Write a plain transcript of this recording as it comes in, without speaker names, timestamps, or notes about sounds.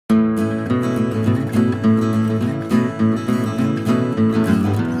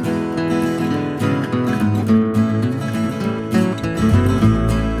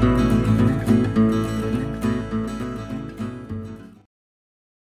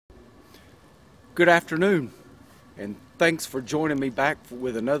Good afternoon, and thanks for joining me back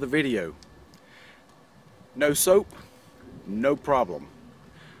with another video. No soap, no problem.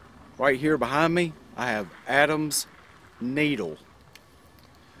 Right here behind me, I have Adam's needle,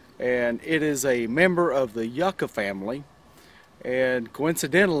 and it is a member of the Yucca family, and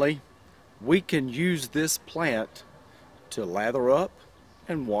coincidentally, we can use this plant to lather up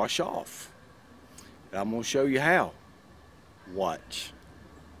and wash off. And I'm going to show you how. Watch.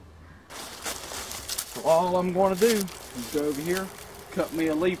 So all I'm going to do is go over here, cut me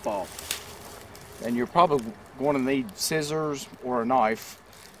a leaf off. And you're probably going to need scissors or a knife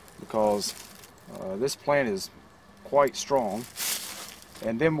because this plant is quite strong.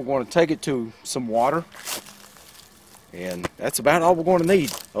 And then we're going to take it to some water. And that's about all we're going to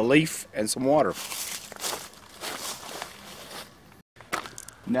need, a leaf and some water.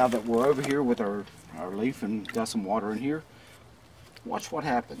 Now that we're over here with our leaf and got some water in here, watch what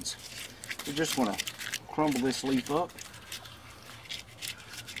happens. We're just going to crumble this leaf up.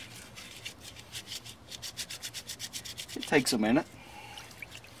 It takes a minute.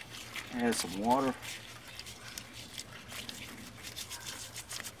 Add some water.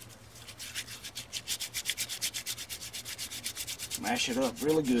 Mash it up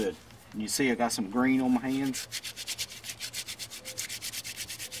really good. And you see I got some green on my hands.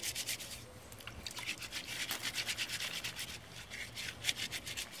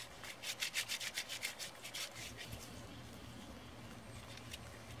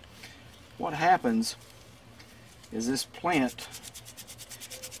 What happens is this plant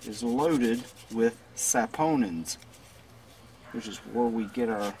is loaded with saponins, which is where we get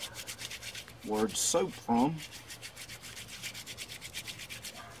our word soap from.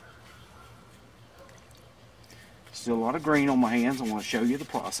 Still a lot of green on my hands. I want to show you the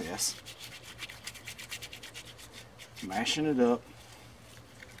process. Mashing it up.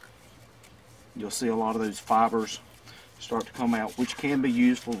 You'll see a lot of those fibers start to come out, which can be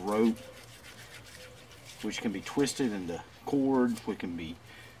used for rope, which can be twisted into cord, which can be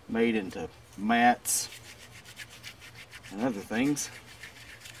made into mats and other things.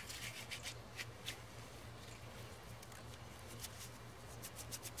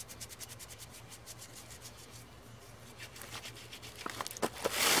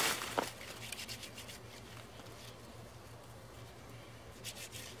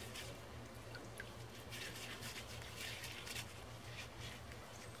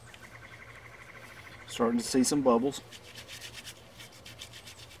 Starting to see some bubbles.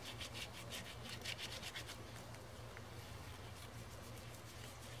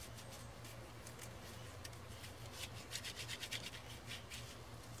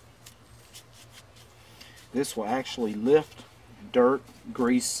 This will actually lift dirt,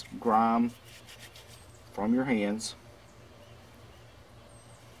 grease, grime from your hands.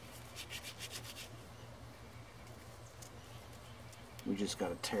 We just got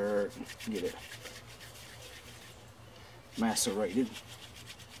to tear it and get it macerated.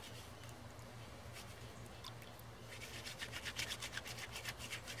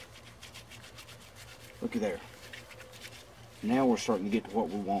 Looky there. Now we're starting to get to what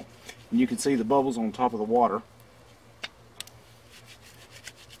we want. And you can see the bubbles on top of the water.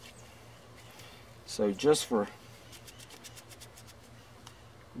 So just for,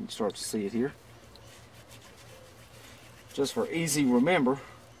 you can start to see it here. Just for easy remember,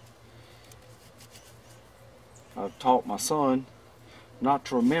 I've taught my son not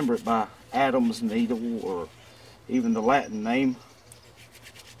to remember it by Adam's needle or even the Latin name,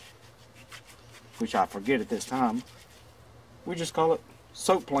 which I forget at this time. We just call it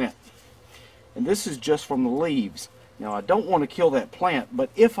soap plant. And this is just from the leaves. Now I don't want to kill that plant, but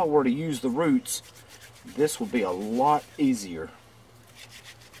if I were to use the roots, this would be a lot easier.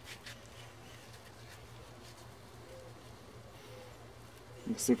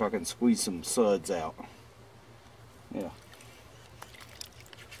 Let's see if I can squeeze some suds out. Yeah.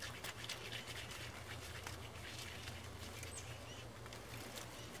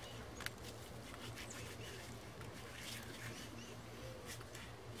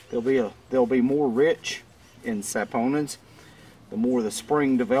 They'll be more rich in saponins the more the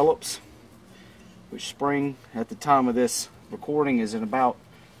spring develops, which spring at the time of this recording is in about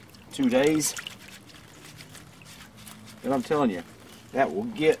 2 days. And I'm telling you, that will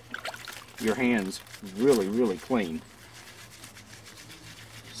get your hands really, really clean.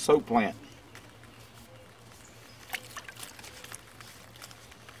 Soap plant.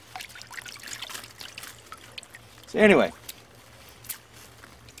 So anyway,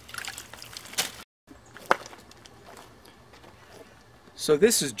 so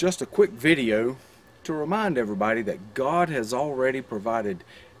this is just a quick video to remind everybody that God has already provided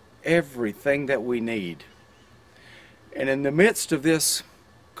everything that we need. And in the midst of this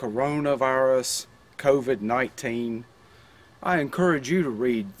coronavirus, COVID-19, I encourage you to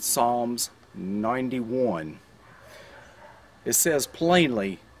read Psalms 91. It says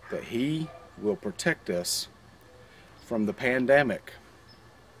plainly that He will protect us from the pandemic.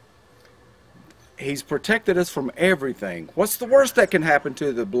 He's protected us from everything. What's the worst that can happen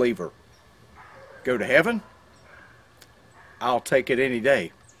to the believer? Go to heaven? I'll take it any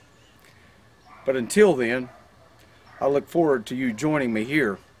day. But until then, I look forward to you joining me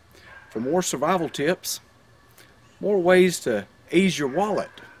here for more survival tips, more ways to ease your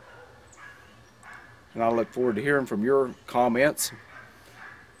wallet. And I look forward to hearing from your comments.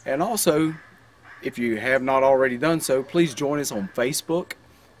 And also, if you have not already done so, please join us on Facebook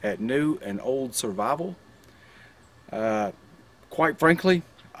at New and Old Survival. Quite frankly,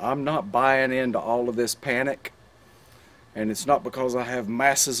 I'm not buying into all of this panic. And it's not because I have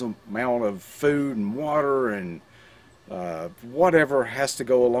massive amount of food and water and whatever has to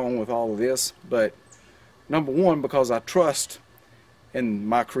go along with all of this. But number one, because I trust in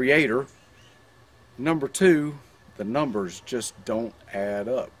my Creator. Number two, the numbers just don't add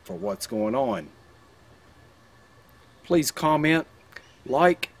up for what's going on. Please comment,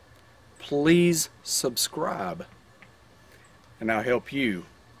 like, please subscribe, and I'll help you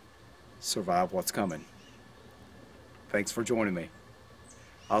survive what's coming. Thanks for joining me.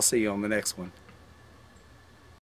 I'll see you on the next one.